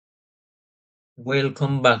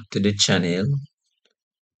Welcome back to the channel.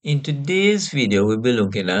 In today's video, we'll be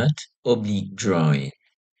looking at oblique drawing.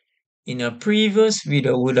 In a previous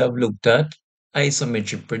video, we would have looked at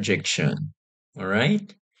isometric projection. All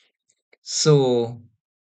right. So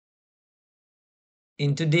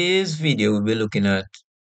in today's video, we'll be looking at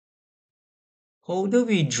how do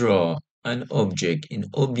we draw an object in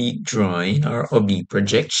oblique drawing or oblique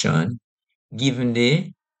projection given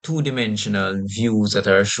the two-dimensional views that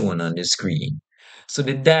are shown on the screen. So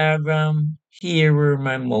the diagram here where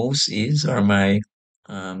my mouse is or my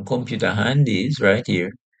computer hand is right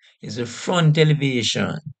here is a front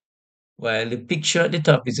elevation, while the picture at the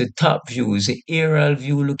top is a top view, is the aerial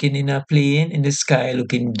view looking in a plane in the sky,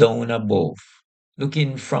 looking down above,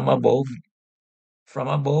 looking from above,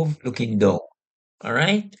 looking down. All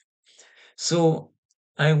right. So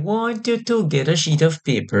I want you to get a sheet of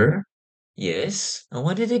paper. Yes, I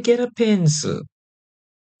want you to get a pencil.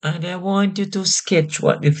 And I want you to sketch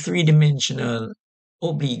what the three-dimensional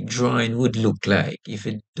oblique drawing would look like. If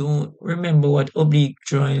you don't remember what oblique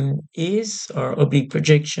drawing is or oblique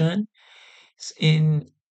projection, in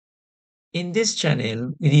this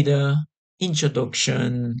channel, we did a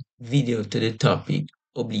introduction video to the topic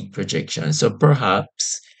oblique projection. So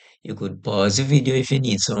perhaps you could pause the video if you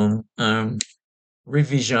need some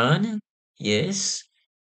revision, yes,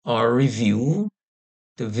 or review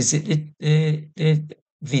to visit the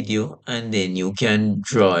video, and then you can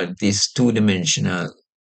draw this two-dimensional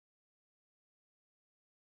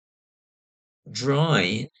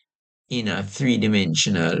drawing in a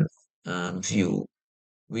three-dimensional view,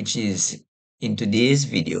 which is in today's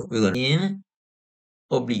video we're going to in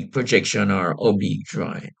oblique projection or oblique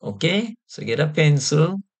drawing. Okay, so get a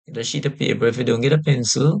pencil, get a sheet of paper. If you don't get a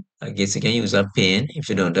pencil, I guess you can use a pen. If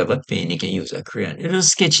you don't have a pen, you can use a crayon. You're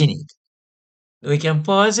just sketching it. We can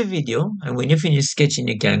pause the video, and when you finish sketching,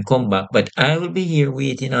 you can come back. But I will be here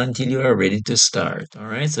waiting until you are ready to start. All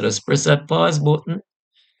right, so just press that pause button.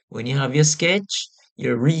 When you have your sketch,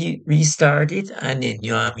 you restart it, and then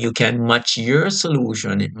you can match your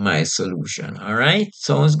solution with my solution. All right,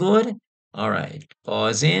 sounds good. All right,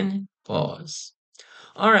 pause in, pause.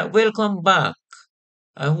 All right, welcome back.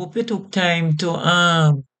 I hope you took time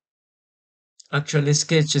to actually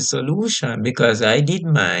sketch a solution because I did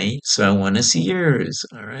mine, so I want to see yours.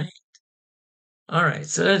 All right. All right,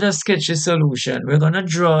 so let us sketch the solution. We're going to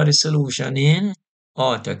draw the solution in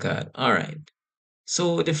AutoCAD. All right.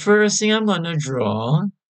 So the first thing I'm going to draw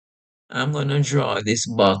this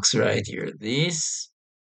box right here. This,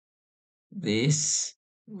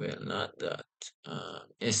 well, not that.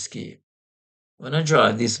 Escape. I'm going to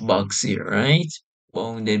draw this box here, right?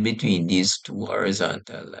 Bounded between these two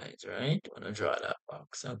horizontal lines, right? I'm going to draw that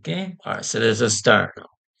box, okay? All right, so let's just start now.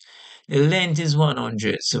 The length is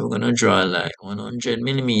 100, so we're going to draw a line, 100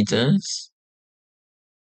 millimeters.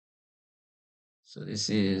 So this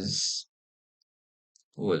is,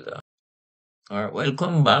 hold on. All right,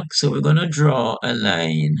 welcome back. So we're going to draw a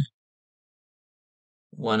line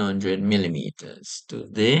 100 millimeters to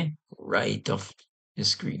the right of the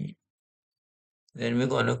screen. Then we're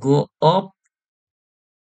going to go up.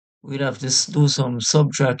 We'll have to do some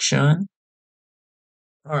subtraction.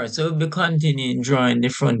 All right, so we'll be continuing drawing the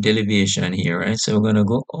front elevation here, right? So we're going to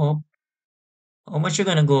go up. How much you're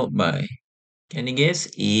going to go up by? Can you guess?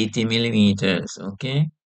 80 millimeters,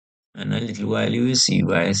 okay? And a little while you will see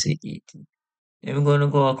why I say 80. Then we're going to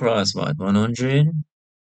go across what? 100.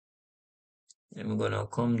 Then we're going to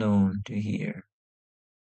come down to here.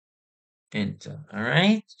 Enter. All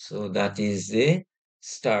right. So that is the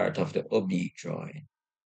start of the oblique drawing.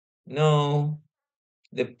 Now,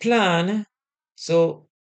 the plan. So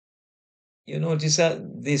you notice that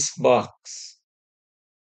this box,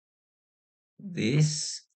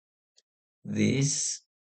 this, this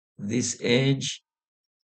edge,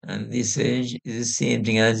 and this edge is the same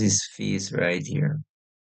thing as this face right here.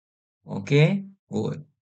 Okay, good.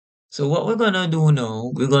 So what we're gonna do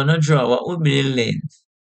now, we're gonna draw what would be the length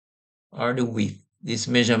or the width. This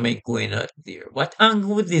measurement going out there. What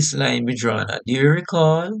angle would this line be drawn at? Do you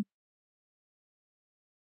recall?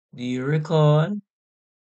 Do you recall?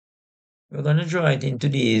 We're gonna draw it in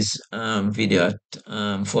today's video at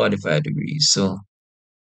 45 degrees. So I'm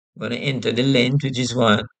gonna enter the length, which is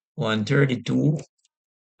 132,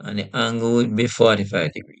 and the angle would be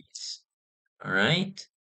 45 degrees. All right.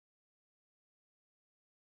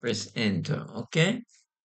 Press enter. Okay.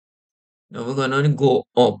 Now we're gonna go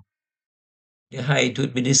up. The height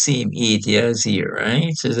would be the same 80 as here,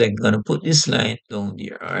 right? So it's like gonna put this line down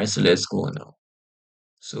there. All right. So let's go now.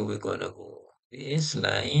 So we're gonna go this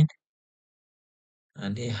line,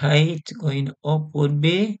 and the height going up would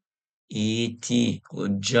be 80.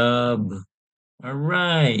 Good job. All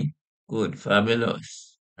right. Good.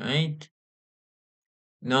 Fabulous. Right?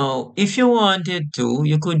 Now, if you wanted to,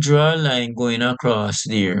 you could draw a line going across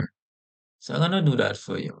there. So I'm gonna do that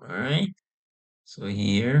for you. All right? So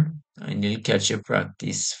here, and you'll catch your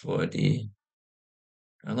practice for the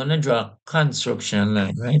I'm gonna draw a construction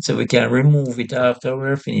line, right? So we can remove it after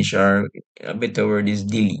we're finished, or a better word is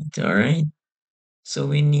delete, all right? So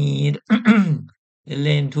we need the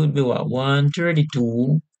length would be what?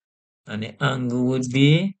 132, and the angle would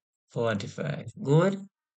be 45. Good?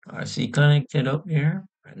 All right, so you connected up here.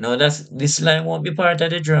 Now this line won't be part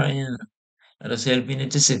of the drawing. I just helping you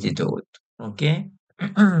to set it out. Okay?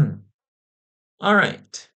 All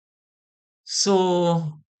right.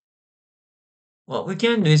 So what we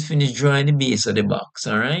can do is finish drawing the base of the box,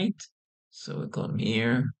 all right? So we come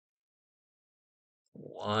here,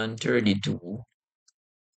 132,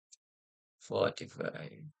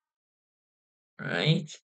 45,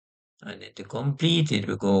 right? And then to complete it,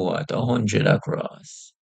 we go what? 100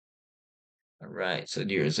 across. All right, so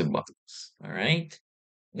there's a box, all right?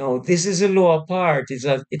 Now, this is a lower part.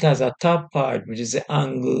 It has a top part, which is the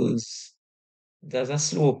angles. It has a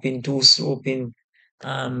sloping, two sloping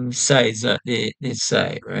sides at the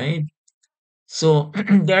side, right? So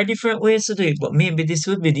there are different ways to do it, but maybe this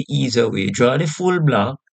would be the easier way. Draw the full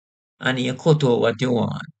block and you cut out what you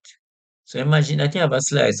want. So imagine that you have a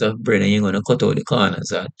slice of bread and you're gonna cut out the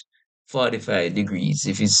corners at 45 degrees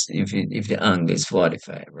if the angle is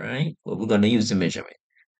 45, right? But we're gonna use the measurement.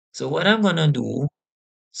 So what I'm gonna do,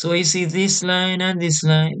 so you see this line and this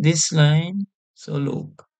line, this line. So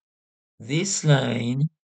look, this line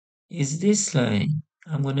is this line.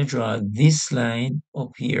 I'm gonna draw this line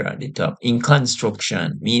up here at the top in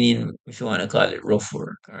construction, meaning if you want to call it rough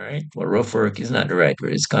work, all right? But rough work is not the right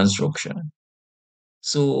word, it's construction.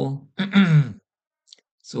 So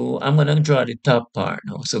so I'm gonna draw the top part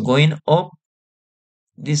now. So going up,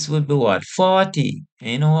 this would be what? 40. And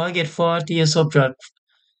you know I get 40, you subtract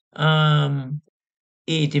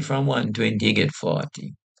 80 from 120, you get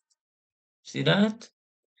 40. See that?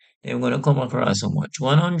 Then we're gonna come across how much?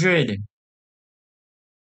 100.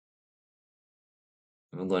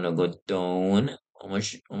 We're gonna go down. How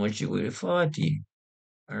much you with 40?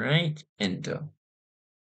 Alright, enter.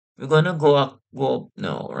 We're gonna go up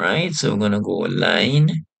now, right? So we're gonna go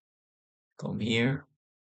line, come here.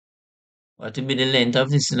 What will be the length of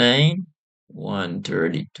this line?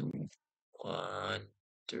 132.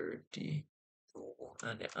 132.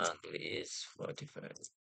 And the angle is 45.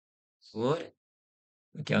 Good.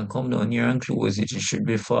 We can come down here and close it. It should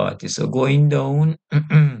be 40. So going down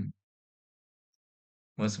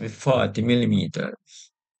must be 40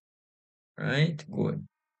 millimeters. Right? Good.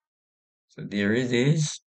 So there it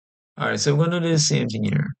is. Alright, so we're gonna do the same thing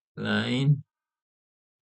here. Line.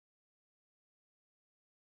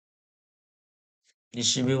 This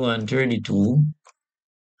should be 132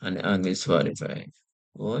 and the angle is 45.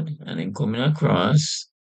 Good. And then coming across,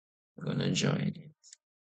 we're gonna join it.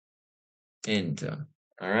 Enter.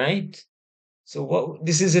 Alright. So what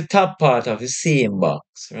this is the top part of the same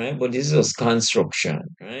box, right? But this is just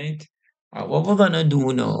construction, right? What we're gonna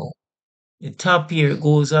do now, the top here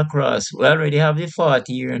goes across. We already have the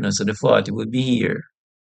 40 here now, so the 40 would be here.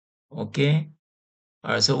 Okay?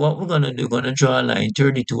 Alright, so what we're gonna do, we're gonna draw a line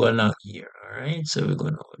 32 along here. Alright, so we're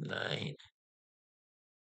gonna line.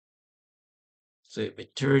 So it'll be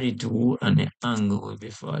 32 and the angle will be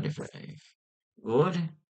 45. Good?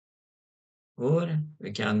 Good.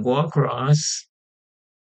 We can go across.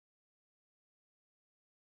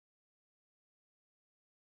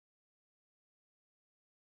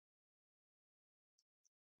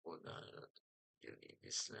 Hold on, delete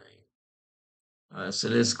this line. So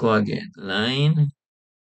let's go again. Line.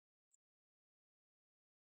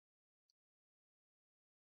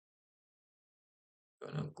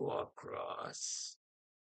 Gonna go across.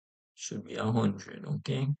 Should be 100,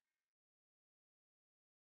 okay?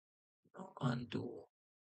 Now undo.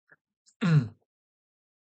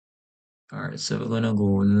 Alright, so we're gonna go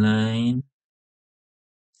line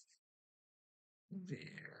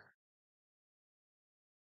there.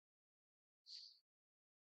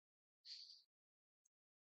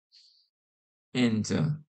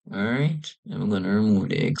 Enter. Alright, and we're gonna remove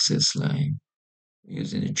the excess line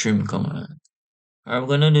using the trim command. Alright, we're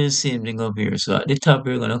gonna do the same thing up here. So at the top,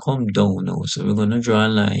 we're gonna come down now. So we're gonna draw a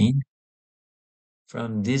line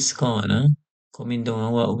from this corner, coming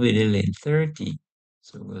down what will be the length? 30.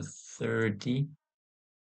 So we'll go 30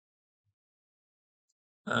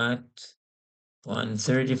 at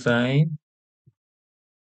 135.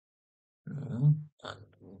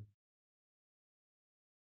 Undo.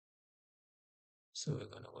 So we're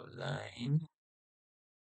gonna go line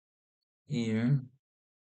here.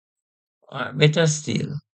 Or better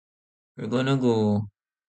still, we're gonna go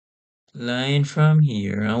line from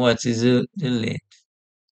here. And what is the length?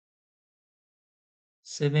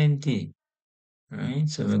 70, right?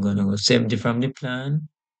 So we're gonna go 70 from the plan.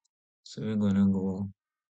 So we're gonna go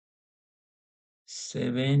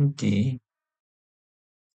 70,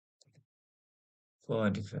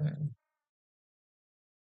 45.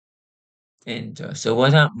 Enter. So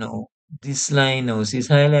what happened now? This line now is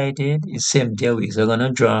highlighted, is 70 away. So we're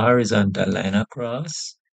gonna draw a horizontal line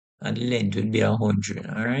across, and the length will be 100.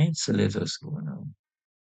 Alright, so let us go now.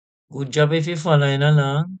 Good job if you're following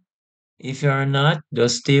along. If you're not,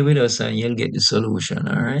 just stay with us and you'll get the solution.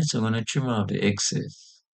 Alright, so I'm gonna trim off the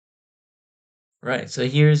excess. Right, so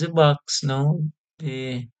here's the box now.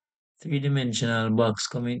 The three-dimensional box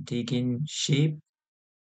coming taking shape.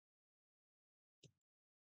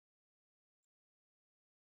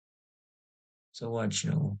 So watch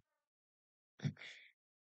now.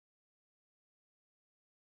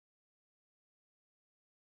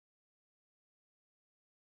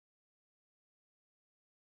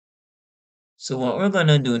 So what we're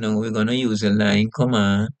gonna do now, we're gonna use a line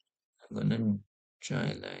command. I'm gonna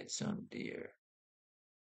try lines from there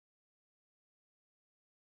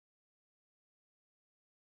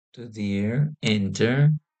to there,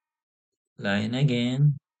 enter, line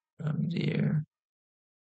again, from there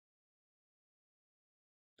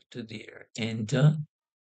to there, enter,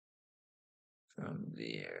 from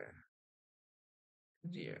there to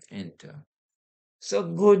there, enter. So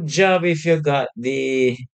good job if you got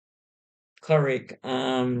the correct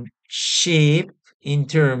shape in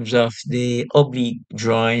terms of the oblique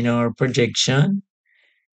drawing or projection.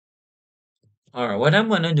 All right, what I'm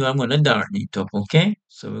gonna do, I'm gonna darn it up, okay?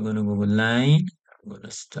 So we're gonna go with line. I'm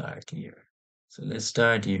gonna start here. So let's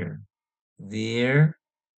start here. There,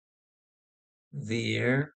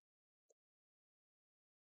 there,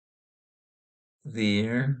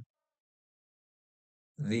 there,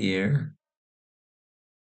 there,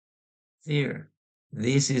 there.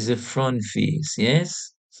 This is a front face,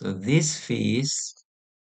 yes? So this face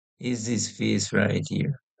is this face right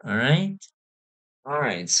here. All right? All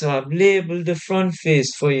right, so I've labeled the front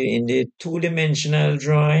face for you in the two-dimensional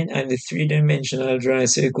drawing and the three-dimensional drawing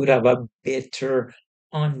so you could have a better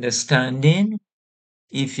understanding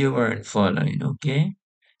if you weren't following, okay?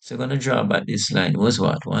 So I'm gonna draw back this line. Was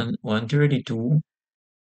what? 132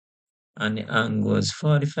 and the angle was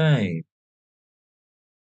 45.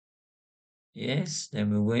 Yes,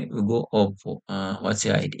 then we go up what's the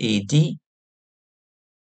height? 80,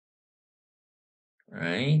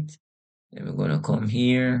 right? Then we're gonna come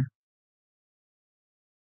here.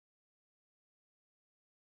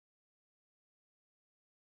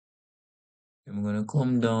 Then we're gonna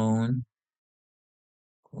come down.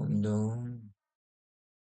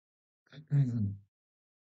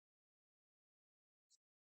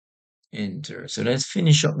 Enter. So let's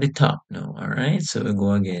finish up the top now. All right. So we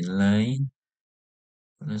go again. Line.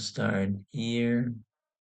 I'm gonna start here.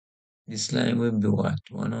 This line will be what?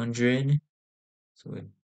 100. So we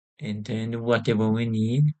enter in whatever we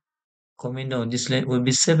need. Coming down, this line will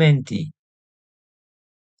be 70.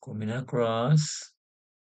 Coming across.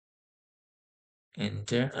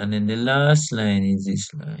 Enter. And then the last line is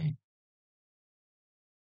this line.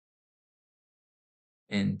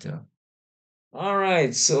 Enter. All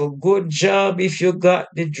right, so good job if you got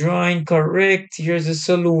the drawing correct. Here's the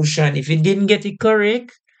solution. If you didn't get it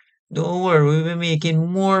correct, don't worry, we'll be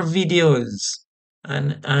making more videos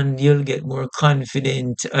and you'll get more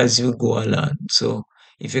confident as you go along. So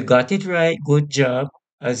if you got it right, good job,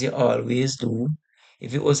 as you always do.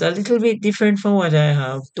 If it was a little bit different from what I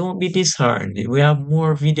have, don't be disheartened. We have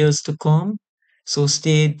more videos to come. So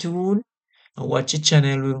stay tuned and watch the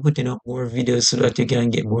channel. We're putting up more videos so that you can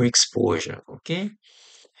get more exposure. Okay?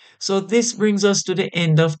 So this brings us to the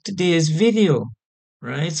end of today's video,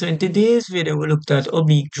 right? So in today's video, we looked at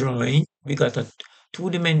oblique drawing. We got a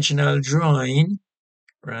two-dimensional drawing,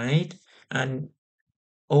 right? And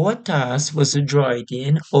our task was to draw it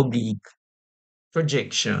in oblique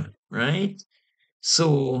projection, right?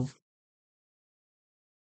 So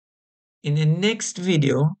in the next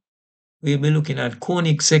video, we'll be looking at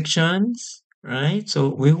conic sections, right? So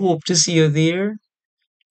we hope to see you there.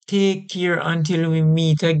 Take care until we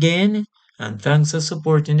meet again. And thanks for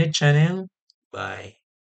supporting the channel. Bye.